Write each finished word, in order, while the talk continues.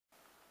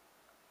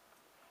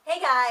Hey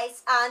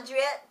guys,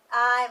 Andrea.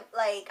 I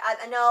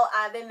know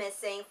I've been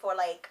missing for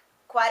like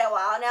quite a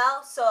while now.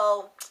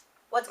 So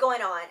what's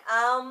going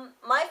on?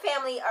 My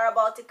family are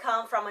about to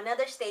come from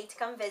another state to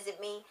come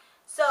visit me.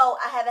 So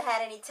I haven't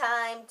had any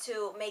time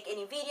to make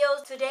any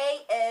videos. Today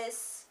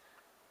is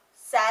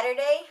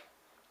Saturday,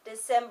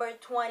 December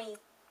 23rd,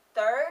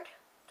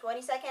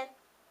 22nd.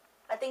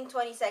 I think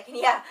 22nd,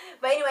 yeah.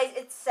 But anyways,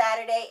 it's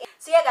Saturday.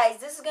 So yeah, guys,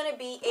 this is gonna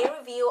be a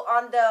review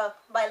on the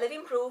by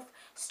Living Proof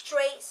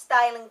Straight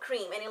Styling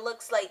Cream, and it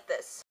looks like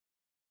this.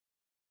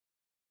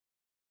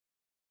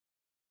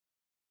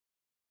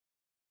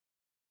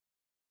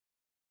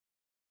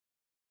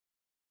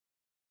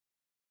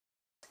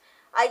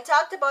 I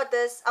talked about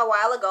this a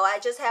while ago. I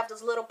just have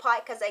this little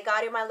pot because I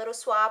got in my little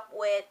swap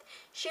with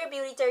Sheer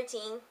Beauty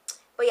 13.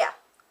 But yeah,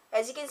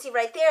 as you can see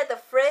right there, the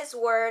frizz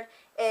word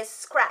is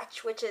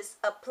scratch, which is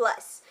a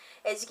plus.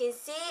 As you can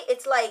see,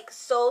 it's like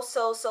so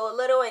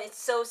little, and it's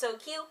so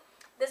cute.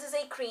 This is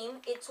a cream.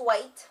 It's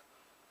white.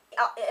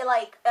 It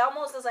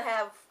almost doesn't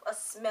have a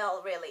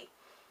smell really.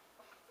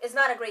 It's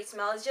not a great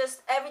smell. It's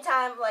just every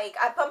time like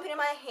I pump it in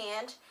my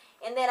hand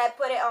and then I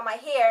put it on my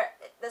hair,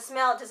 the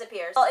smell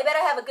disappears. Well, it better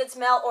have a good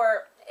smell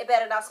or it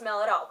better not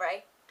smell at all,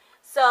 right?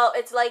 So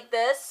it's like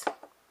this.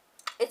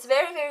 It's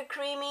very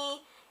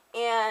creamy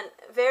and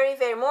very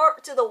more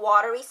to the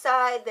watery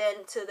side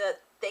than to the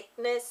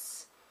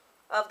thickness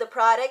of the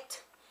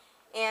product.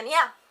 And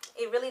yeah,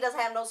 it really doesn't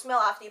have no smell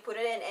after you put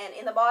it in, and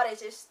in the body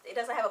it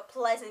doesn't have a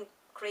pleasant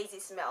crazy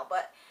smell,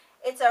 but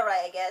it's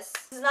alright, I guess.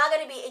 This is not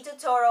going to be a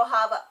tutorial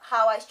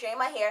how I straighten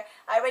my hair.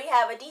 I already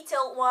have a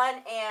detailed one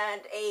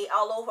and a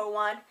all over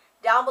one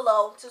down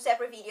below, two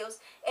separate videos,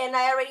 and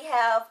I already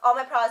have all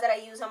my products that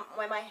I use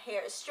when my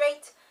hair is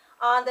straight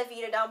on the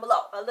video down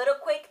below. A little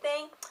quick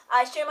thing,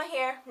 I straighten my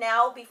hair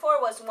now. Before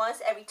it was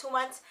once every 2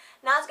 months.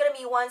 Now it's going to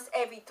be once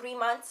every 3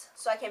 months,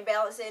 so I can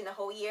balance it in the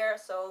whole year,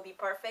 so it'll be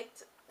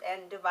perfect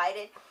and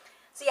divided.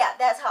 So yeah,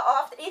 that's how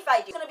often, if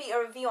I do. It's going to be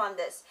a review on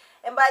this.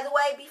 And by the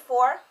way,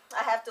 before,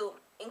 I have to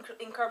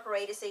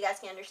incorporate it so you guys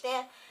can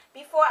understand.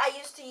 Before, I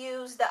used to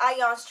use the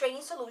Ion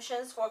Straightening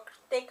Solutions for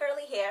thick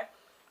curly hair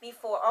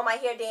before, on my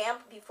hair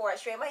damp, before I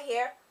straighten my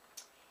hair.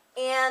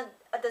 And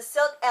the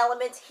Silk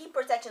Element Heat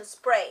Protection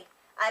Spray.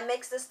 I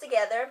mix this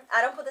together.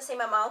 I don't put the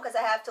same amount because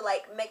I have to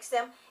like mix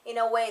them in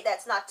a way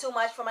that's not too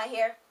much for my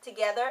hair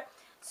together.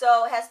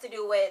 So it has to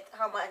do with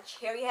how much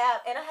hair you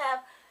have, and I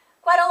have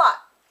quite a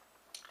lot.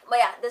 But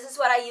yeah, this is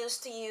what I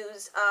used to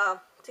use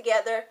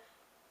together,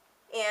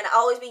 and I've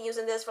always been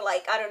using this for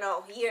like, I don't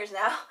know, years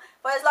now,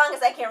 but as long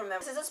as I can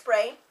remember. This is a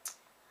spray,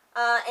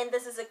 and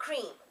this is a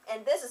cream,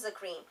 and this is a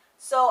cream.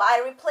 So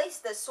I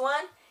replaced this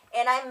one,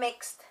 and I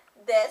mixed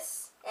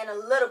this and a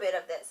little bit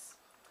of this.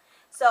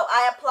 So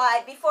I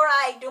applied, before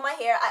I do my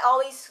hair, I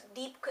always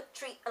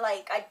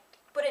I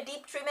put a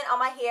deep treatment on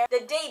my hair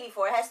the day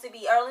before. It has to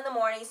be early in the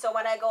morning, so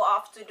when I go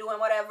off to doing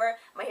whatever,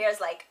 my hair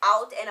is like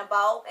out and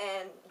about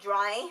and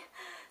drying.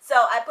 So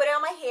I put it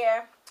on my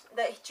hair,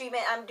 the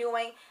treatment I'm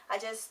doing. I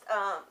just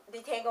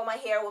detangle my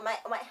hair with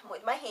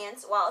my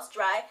hands while it's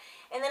dry,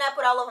 and then I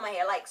put all over my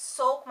hair, like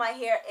soak my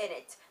hair in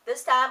it.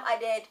 This time I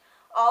did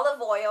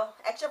olive oil,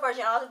 extra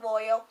virgin olive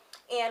oil,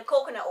 and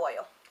coconut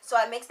oil. So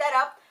I mixed that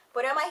up,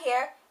 put it on my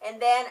hair,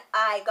 and then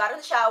I got in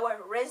the shower,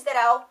 rinsed it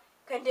out,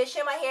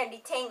 conditioned my hair, and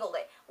detangled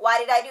it. Why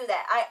did I do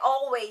that? I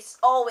always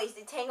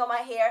detangle my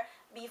hair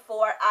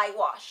before I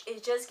wash.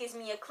 It just gives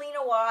me a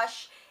cleaner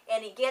wash,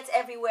 and it gets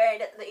everywhere.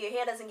 Your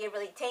hair doesn't get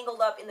really tangled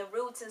up in the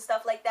roots and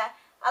stuff like that.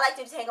 I like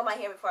to detangle my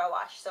hair before I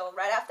wash. So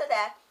right after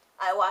that,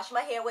 I wash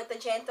my hair with the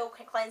gentle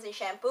cleansing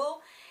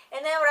shampoo,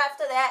 and then right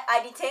after that,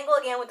 I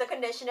detangle again with the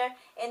conditioner,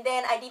 and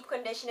then I deep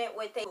condition it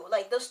with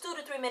like those 2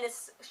 to 3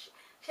 minutes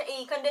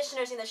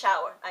conditioners in the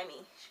shower.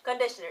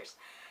 Conditioners.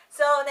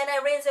 So then I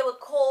rinse it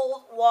with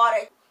cold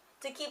water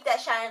to keep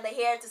that shine in the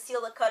hair, to seal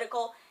the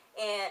cuticle,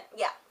 and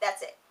yeah,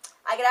 that's it.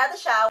 I get out of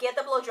the shower, get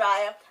the blow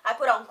dryer. I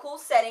put on cool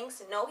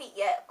settings, no heat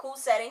yet, cool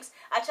settings.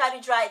 I try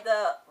to dry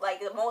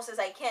the most as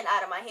I can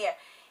out of my hair.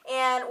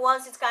 And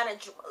once it's kind of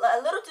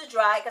a little too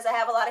dry, because I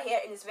have a lot of hair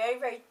and it's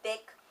very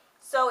thick,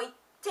 so it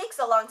takes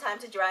a long time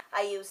to dry.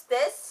 I use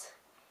this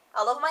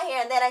all over my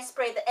hair, and then I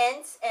spray the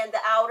ends and the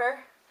outer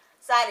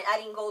side. I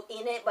didn't go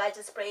in it, but I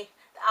just spray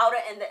the outer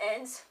and the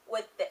ends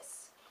with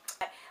this.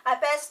 I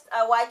passed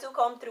a Y2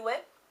 comb through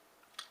it,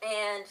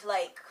 and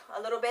like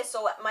a little bit,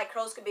 so my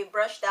curls could be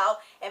brushed out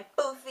and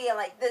poofy and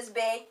like this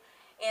big.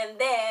 And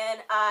then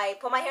I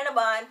put my hair in a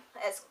bun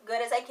as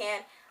good as I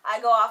can. I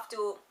go off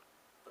to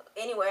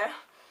anywhere.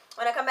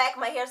 When I come back,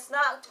 my hair's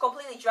not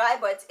completely dry,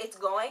 but it's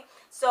going.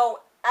 So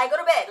I go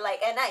to bed,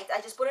 like at night.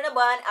 I just put in a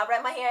bun, I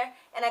wrap my hair,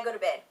 and I go to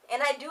bed.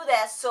 And I do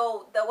that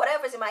so the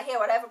whatever's in my hair,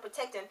 whatever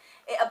protectant,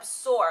 it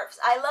absorbs.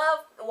 I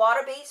love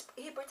water-based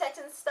heat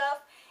protectant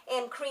stuff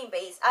and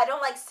cream-based. I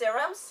don't like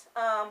serums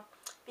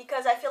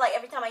because I feel like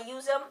every time I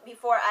use them,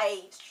 before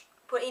I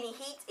put any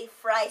heat, it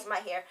fries my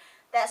hair.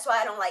 That's why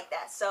I don't like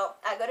that. So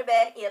I go to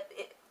bed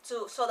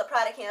so the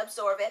product can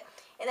absorb it.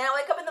 And then I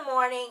wake up in the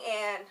morning,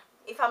 and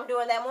if I'm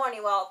doing that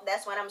morning, well,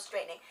 that's when I'm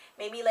straightening.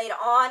 Maybe later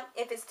on,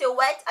 if it's still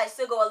wet, I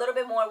still go a little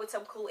bit more with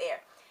some cool air.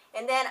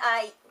 and then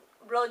I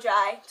blow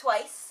dry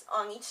twice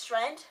on each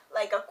strand,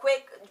 like a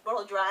quick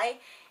blow dry,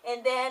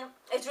 and then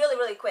it's really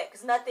really quick.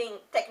 It's nothing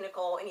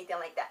technical or anything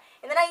like that.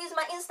 And then I use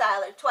my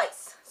InStyler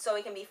twice, so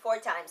it can be 4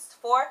 times.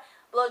 4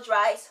 blow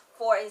dries,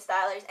 4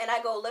 InStylers, and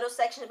I go little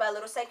sections by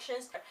little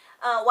sections.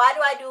 Why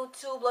do I do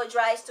 2 blow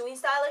dries, 2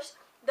 InStylers?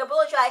 The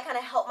blow dry kind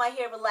of help my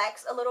hair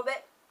relax a little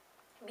bit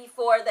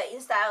before the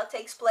InStyler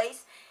takes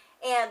place.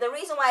 And the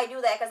reason why I do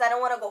that, because I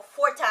don't want to go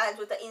 4 times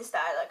with the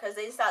InStyler, because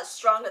the InStyler is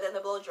stronger than the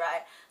blow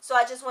dry. So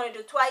I just want to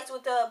do twice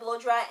with the blow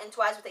dry and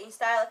twice with the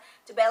InStyler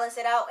to balance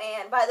it out.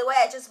 And by the way,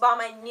 I just bought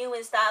my new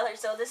InStyler,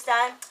 so this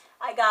time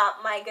I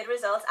got my good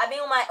results. I've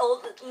been with my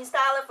old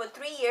InStyler for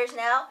 3 years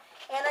now,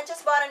 and I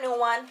just bought a new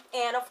one.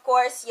 And of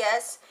course,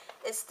 yes,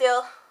 it's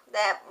still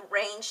that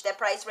range, that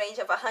price range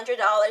of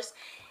 $100.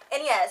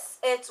 And yes,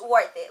 it's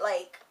worth it.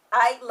 Like,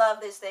 I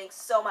love this thing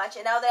so much,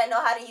 and now that I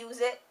know how to use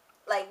it,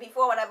 like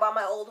before when I bought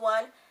my old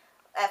one,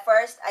 at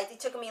first, it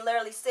took me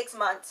literally 6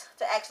 months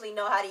to actually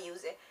know how to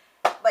use it.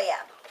 But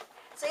yeah.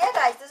 So yeah,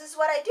 guys, this is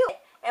what I do.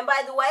 And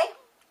by the way,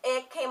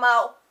 it came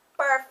out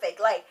perfect.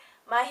 Like,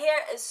 my hair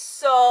is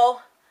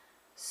so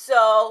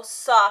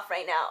soft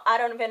right now. I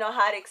don't even know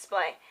how to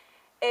explain.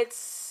 It's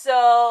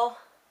so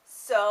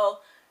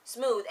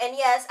smooth. And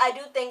yes, I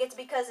do think it's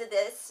because of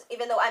this,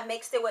 even though I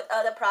mixed it with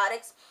other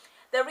products.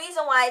 The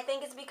reason why I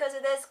think it's because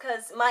of this,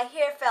 because my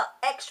hair felt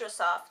extra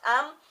soft.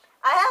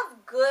 I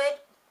have good,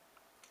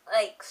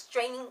 like,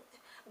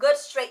 good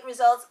straight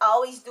results. I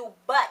always do,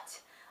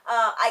 but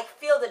I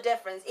feel the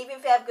difference. Even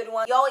if you have good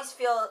ones, you always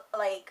feel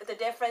like the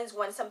difference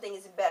when something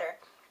is better.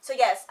 So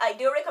yes, I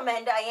do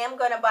recommend it. I am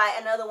gonna buy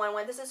another one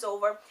when this is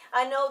over.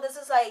 I know this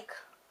is like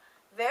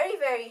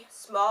very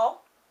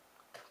small,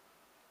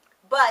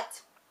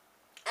 but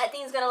I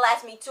think it's gonna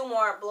last me 2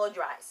 more blow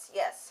dries.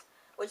 Yes,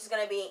 which is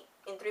gonna be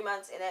in 3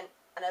 months and then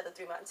another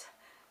 3 months.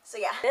 So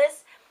yeah,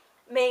 this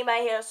made my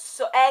hair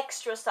so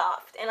extra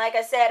soft, and like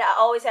I said, I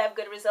always have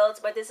good results,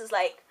 but this is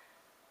like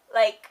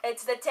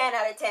it's the 10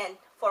 out of 10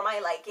 for my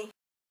liking.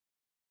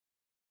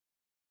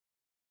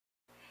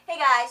 Hey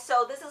guys,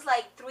 so this is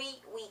like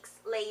 3 weeks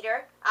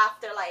later,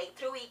 after like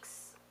 3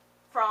 weeks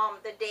from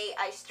the day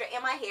I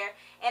straightened my hair,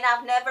 and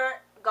I've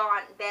never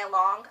gone that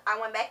long. I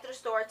went back to the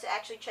store to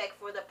actually check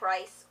for the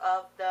price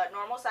of the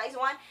normal size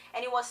one,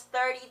 and it was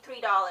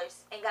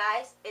 $33. And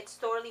guys, it's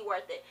totally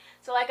worth it.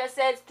 So like I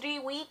said, it's 3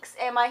 weeks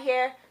and my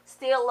hair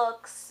still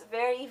looks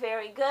very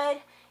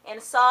good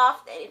and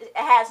soft. It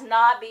has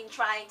not been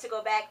trying to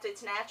go back to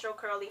its natural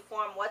curly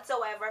form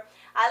whatsoever.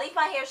 I leave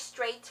my hair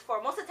straight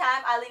for most of the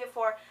time. I leave it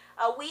for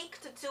a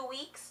week to 2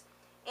 weeks,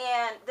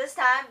 and this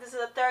time, this is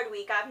the 3rd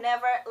week. I've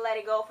never let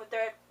it go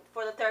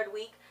for the 3rd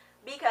week,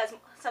 because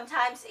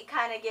sometimes it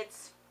kind of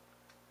gets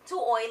too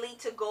oily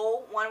to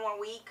go 1 more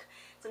week.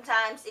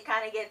 Sometimes it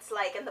kind of gets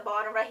like in the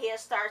bottom right here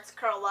starts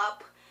curl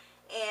up,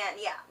 and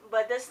yeah,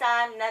 but this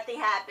time nothing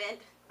happened.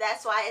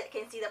 That's why I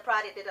can see the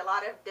product did a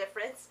lot of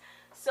difference.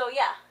 So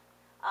yeah,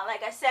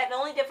 like I said, the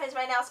only difference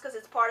right now is because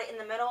it's parted in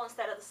the middle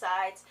instead of the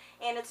sides,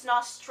 and it's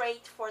not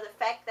straight for the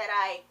fact that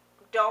I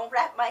don't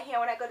wrap my hair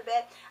when I go to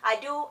bed. I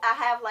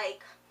have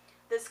like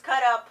this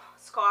cut up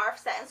scarf,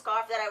 satin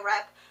scarf that I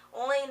wrap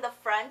only in the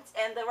front,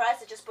 and the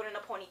rest I just put in a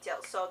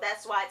ponytail. So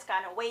that's why it's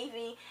kind of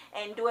wavy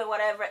and doing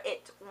whatever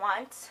it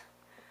wants.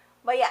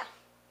 But yeah,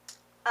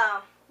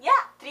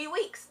 yeah, 3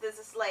 weeks. This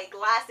is like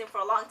lasting for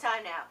a long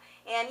time now.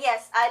 And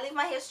yes, I leave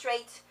my hair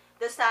straight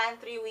this time,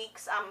 3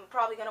 weeks. I'm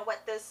probably gonna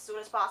wet this as soon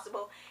as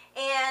possible,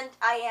 and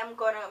I am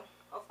gonna,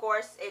 of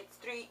course, it's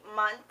 3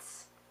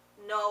 months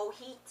no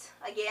heat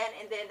again,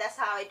 and then that's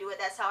how I do it.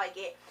 That's how I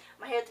get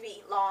my hair to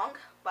be long,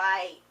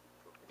 by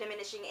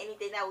diminishing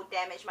anything that would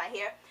damage my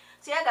hair.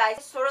 So yeah guys,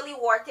 it's totally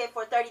worth it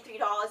for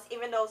 $33,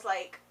 even though it's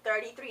like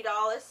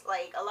 $33,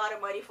 like a lot of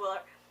money for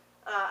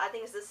I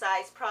think it's the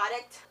size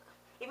product.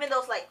 Even though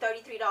it's like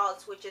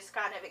 $33, which is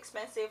kind of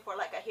expensive for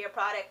like a hair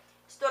product,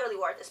 it's totally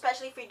worth it,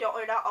 especially if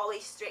you're not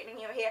always straightening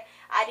your hair.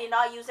 I did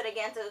not use it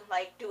again to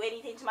like do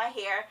anything to my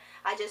hair.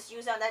 I just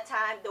used it on that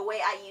time the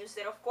way I used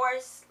it, of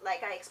course,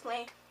 like I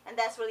explained, and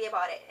that's really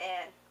about it.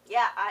 And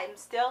yeah, I'm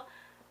still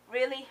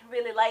really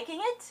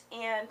liking it,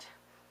 and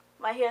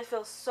my hair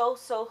feels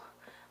so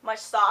much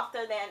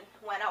softer than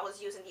when I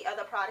was using the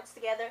other products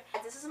together.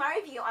 This is my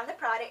review on the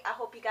product. I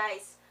hope you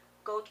guys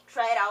go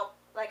try it out.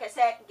 Like I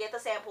said, get the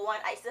sample one.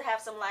 I still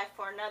have some left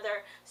for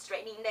another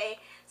straightening day.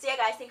 So yeah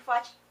guys, thank you for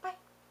watching.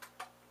 Bye.